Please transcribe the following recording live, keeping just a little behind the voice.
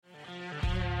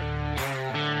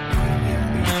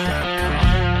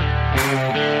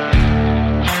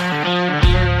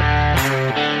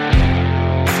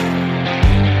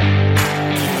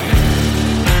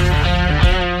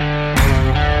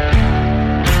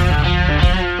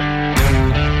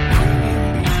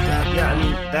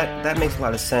that makes a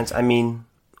lot of sense. I mean,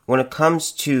 when it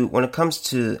comes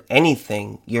to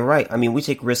anything, you're right. I mean, we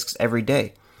take risks every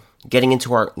day, getting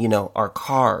into our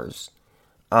cars,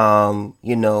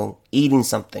 eating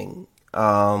something,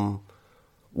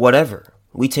 whatever.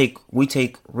 We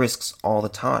take risks all the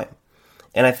time.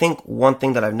 And I think one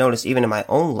thing that I've noticed, even in my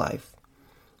own life,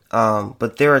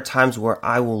 but there are times where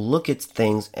I will look at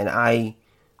things and I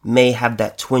may have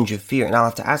that twinge of fear, and I'll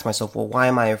have to ask myself, well, why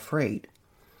am I afraid?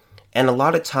 And a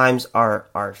lot of times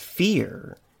our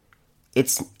fear,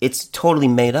 it's totally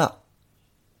made up.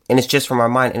 And it's just from our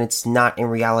mind, and it's not in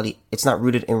reality. It's not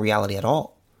rooted in reality at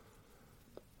all.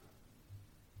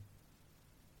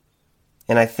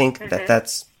 And I think that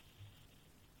that's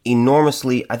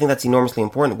enormously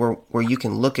important, where you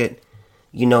can look at,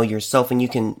 yourself, and you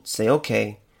can say,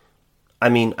 okay, I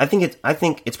mean, I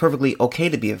think it's perfectly okay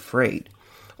to be afraid.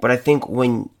 But I think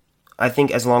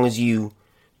as long as you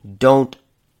don't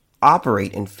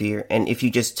operate in fear, and if you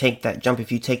just take that jump,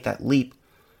 if you take that leap,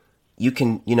 you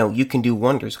can do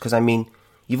wonders. Because I mean,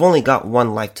 you've only got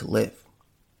one life to live,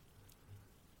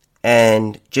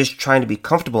 and just trying to be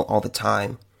comfortable all the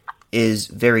time is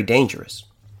very dangerous.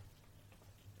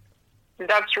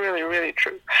 That's really, really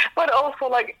true. But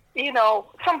also,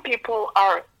 some people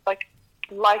are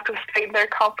like to stay in their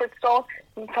comfort zone,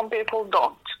 and some people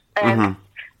don't.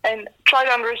 And try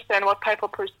to understand what type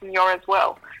of person you're as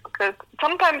well. Because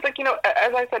sometimes,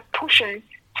 as I said, pushing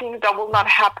things that will not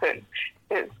happen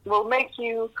will make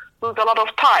you lose a lot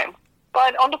of time.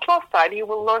 But on the plus side, you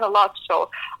will learn a lot.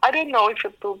 So I don't know if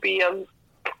it will be a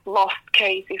lost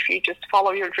case if you just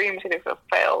follow your dreams and if it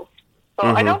fails. So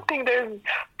I don't think there's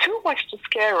too much to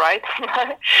scare, right?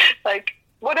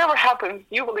 Whatever happens,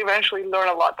 you will eventually learn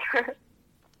a lot.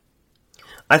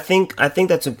 I think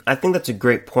that's a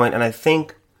great point, and I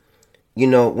think,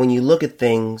 when you look at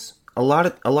things, a lot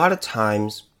of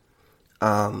times,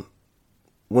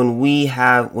 when we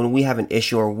have an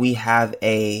issue, or we have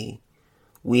a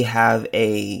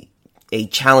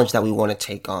challenge that we want to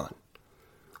take on,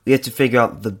 we have to figure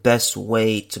out the best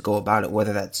way to go about it,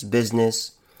 whether that's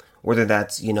business, whether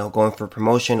that's, going for a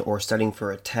promotion or studying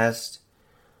for a test.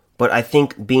 But I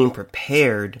think being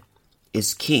prepared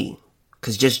is key,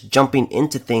 because just jumping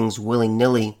into things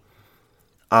willy-nilly,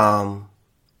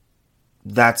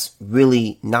 that's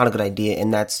really not a good idea.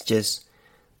 And that's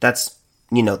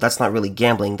not really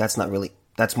gambling. That's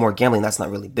more gambling. That's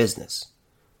not really business.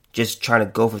 Just trying to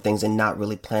go for things and not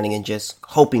really planning and just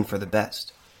hoping for the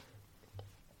best.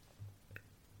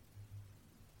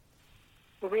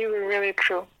 Really, really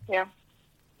true. Yeah.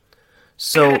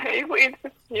 So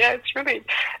it's really.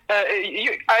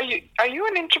 Are you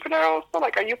an entrepreneur also?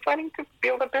 Are you planning to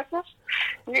build a business?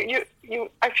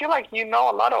 I feel like you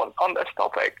know a lot on this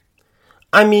topic.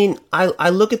 I mean, I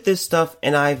look at this stuff,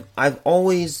 and I've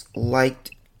always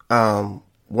liked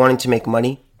wanting to make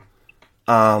money,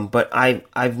 but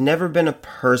I've never been a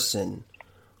person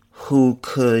who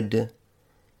could.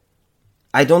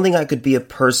 I don't think I could be a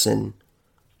person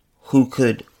who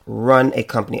could run a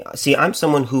company. See, I'm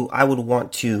someone who I would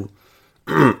want to,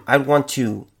 I'd want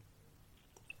to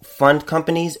fund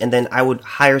companies, and then I would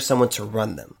hire someone to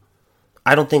run them.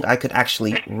 I don't think I could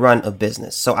actually run a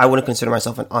business, so I wouldn't consider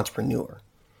myself an entrepreneur.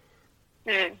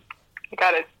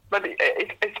 Got it. But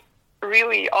it's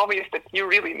really obvious that you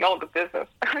really know the business.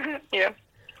 Yeah.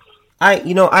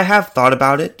 I have thought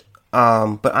about it,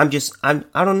 but I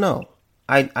don't know.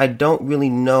 I don't really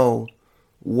know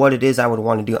what it is I would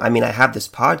want to do. I mean, I have this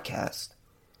podcast,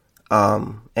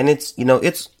 and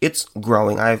it's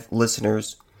growing. I have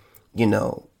listeners,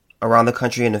 around the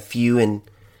country, and a few in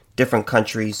different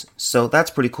countries. So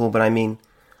that's pretty cool. But I mean,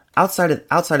 outside of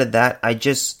that,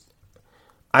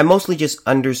 I mostly just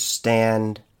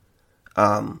understand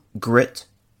grit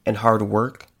and hard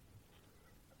work.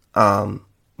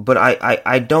 But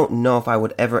I don't know if I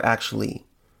would ever actually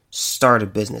start a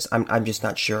business. I'm just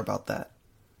not sure about that.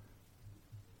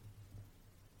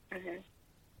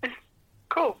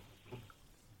 Cool.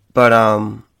 But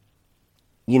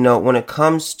when it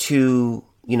comes to,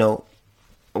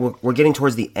 we're getting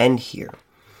towards the end here,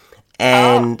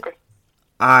 and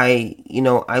I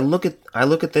look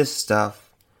at this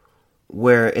stuff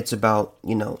where it's about,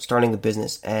 starting a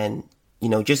business, and,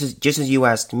 just as you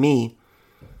asked me,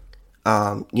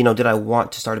 did I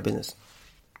want to start a business?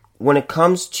 When it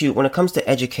comes to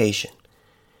education,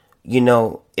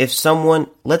 if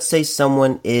let's say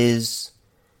someone is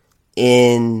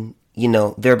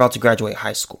they're about to graduate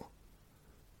high school,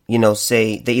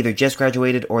 say they either just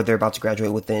graduated or they're about to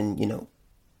graduate within,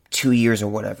 2 years or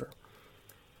whatever.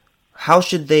 How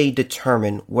should they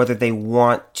determine whether they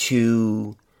want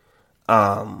to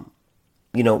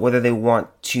whether they want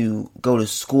to go to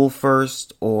school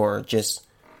first or just,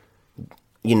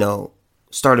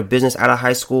 start a business out of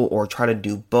high school or try to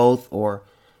do both, or,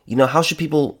 how should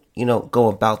people, go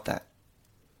about that?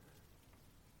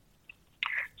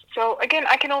 So again,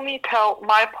 I can only tell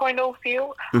my point of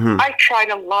view. I tried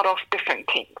a lot of different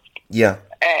things. Yeah.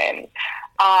 And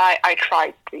I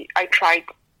tried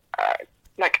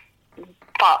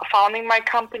founding my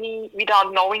company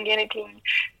without knowing anything.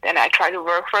 Then I tried to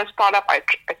work for a startup. I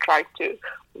tried to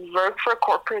work for a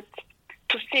corporate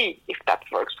to see if that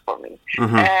works for me.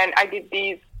 And I did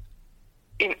these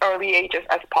in early ages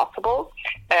as possible,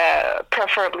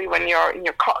 preferably when you're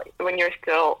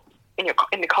still in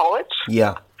the college.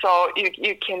 Yeah. So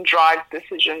you can drive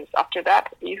decisions after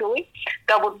that easily.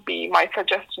 That would be my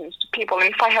suggestions to people. And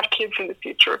if I have kids in the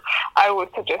future, I would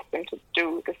suggest them to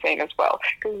do the same as well.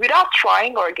 Because without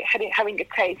trying or having a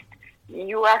taste,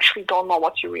 you actually don't know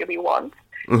what you really want.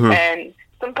 And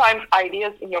sometimes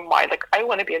ideas in your mind, like I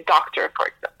want to be a doctor, for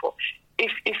example.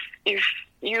 If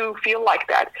you feel like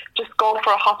that, just go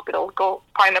for a hospital, go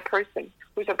find a person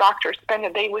who's a doctor, spend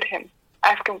a day with him.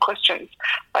 Ask him questions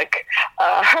like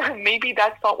maybe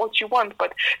that's not what you want,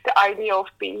 but the idea of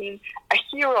being a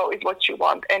hero is what you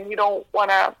want, and you don't want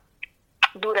to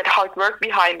do that hard work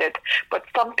behind it. But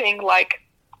something like,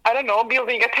 I don't know,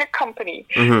 building a tech company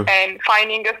and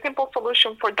finding a simple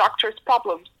solution for doctors'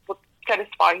 problems would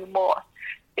satisfy you more.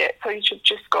 Yeah, so you should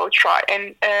just go try.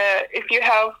 And if you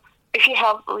have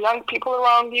young people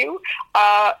around you,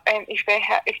 and if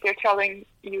they're telling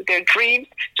you their dreams,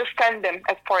 just send them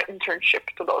as for an internship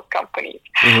to those companies.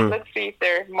 Let's see if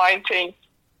their mind changes.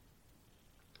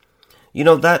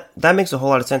 That makes a whole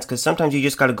lot of sense, because sometimes you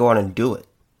just got to go out and do it.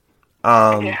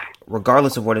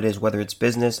 Regardless of what it is, whether it's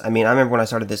business. I mean, I remember when I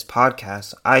started this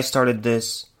podcast, I started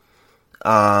this,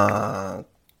 I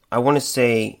want to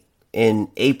say in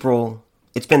April.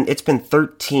 It's been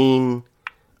 13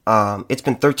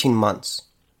 months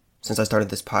since I started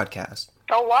this podcast.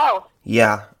 Oh, wow.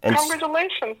 Yeah. And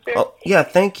congratulations, dude. Oh, yeah,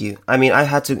 thank you. I mean,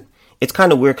 it's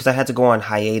kind of weird because I had to go on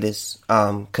hiatus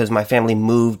because my family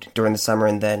moved during the summer,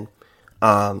 and then,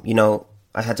 I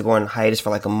had to go on hiatus for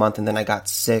like a month, and then I got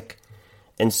sick.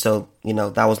 And so,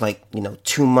 that was like,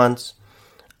 2 months.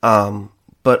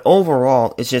 But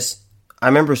overall, it's just, I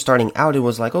remember starting out, it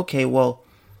was like, okay, well,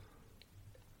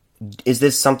 is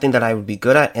this something that I would be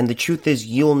good at? And the truth is,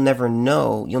 you'll never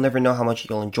know how much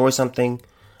you'll enjoy something,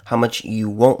 how much you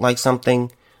won't like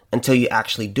something until you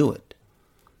actually do it.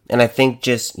 And I think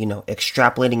just,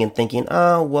 extrapolating and thinking,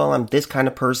 oh, well, I'm this kind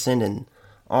of person and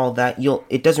all that,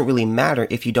 it doesn't really matter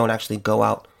if you don't actually go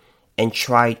out and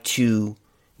try to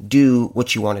do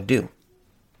what you want to do.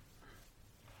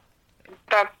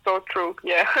 That's so true.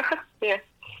 Yeah. Yeah.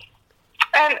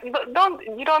 And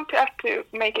you don't have to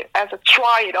make it as a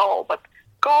try at all, but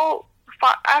go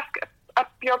ask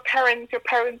your parents'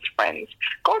 friends.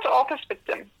 Go to office with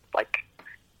them. Like,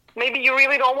 maybe you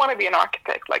really don't want to be an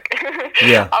architect. Like,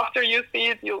 yeah. After you see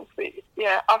it, you'll see.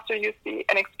 Yeah, after you see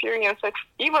and experience it,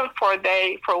 even for a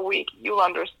day, for a week, you'll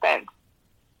understand.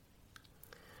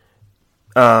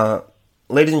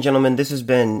 Ladies and gentlemen, this has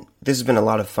been a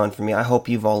lot of fun for me. I hope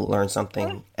you've all learned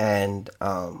something and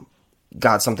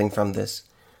got something from this.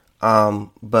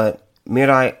 But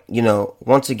Miray,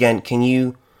 once again, can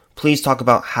you please talk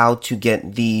about how to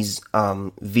get these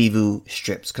Vivu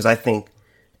strips? Because I think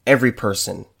every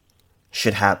person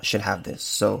should have this.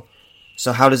 So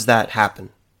how does that happen?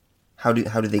 How do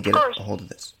they get a hold of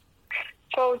this?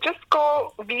 So just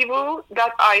go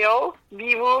vivu.io.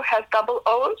 Vivu has double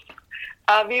O's.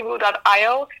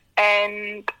 Vivu.io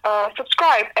and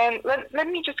subscribe. And let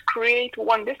me just create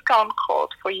one discount code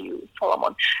for you,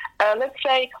 Solomon. Let's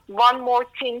say One More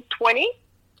Thing 20.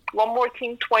 One More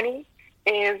Thing 20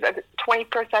 is a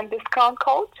 20% discount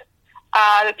code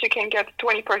that you can get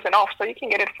 20% off. So you can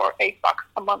get it for $8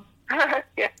 a month.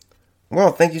 Yeah.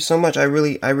 Well, thank you so much. I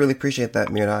really appreciate that,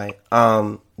 Miray.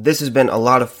 This has been a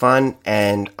lot of fun,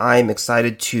 and I'm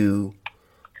excited to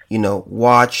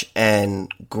watch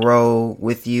and grow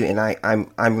with you, and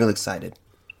I'm really excited.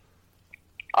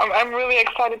 I'm really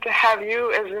excited to have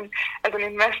you as an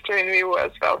investor in Vivu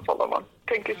as well, Solomon.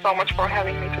 Thank you so much for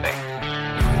having me today.